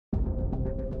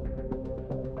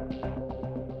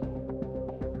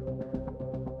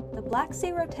Black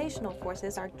Sea rotational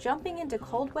forces are jumping into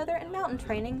cold weather and mountain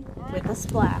training with a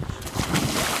splash.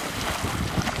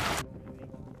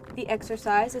 The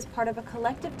exercise is part of a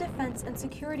collective defense and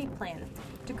security plan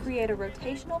to create a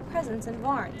rotational presence in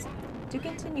Varnes to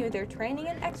continue their training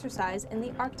and exercise in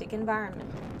the Arctic environment.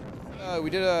 We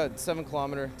did a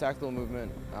 7-kilometer tactical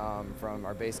movement from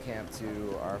our base camp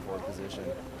to our forward position.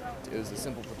 It was a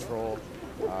simple patrol,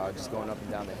 just going up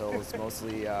and down the hills,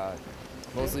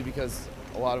 mostly because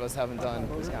a lot of us haven't done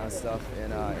this kind of stuff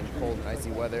in cold and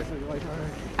icy weather.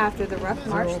 After the rough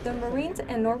march, the Marines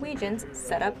and Norwegians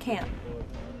set up camp.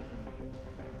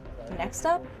 Next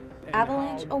up,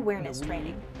 avalanche awareness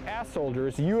training. As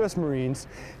soldiers, U.S. Marines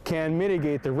can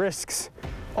mitigate the risks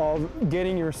of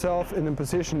getting yourself in a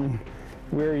position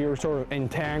where you're sort of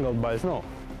entangled by snow.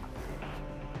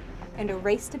 And a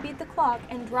race to beat the clock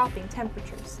and dropping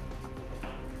temperatures.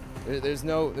 There's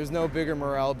no bigger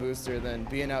morale booster than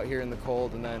being out here in the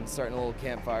cold and then starting a little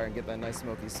campfire and get that nice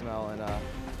smoky smell and a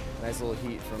nice little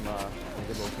heat from a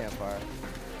good little campfire.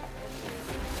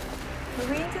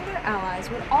 Marines and their allies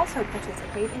would also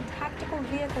participate in tactical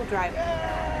vehicle driving.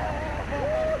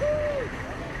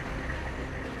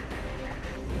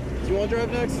 Do you want to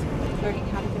drive next? Learning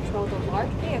how to control the large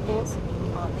vehicles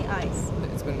on the ice.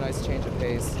 It's been a nice change of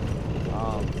pace.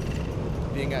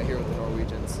 Being out here with the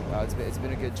Norwegians, it's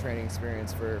been a good training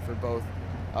experience for both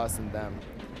us and them.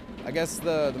 I guess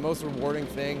the most rewarding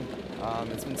thing,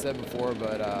 it's been said before,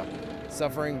 but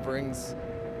suffering brings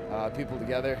people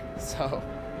together. So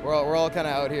we're all kind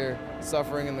of out here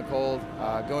suffering in the cold,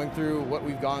 going through what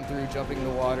we've gone through, jumping in the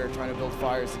water, trying to build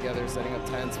fires together, setting up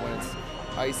tents when it's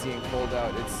icy and cold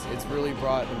out. It's really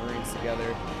brought the Marines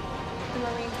together. The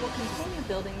Marines will continue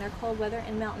building their cold weather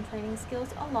and mountain training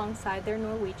skills alongside their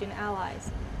Norwegian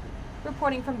allies.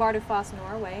 Reporting from Bardufoss,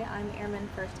 Norway, I'm Airman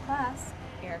First Class,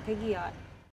 Ericha Guyote.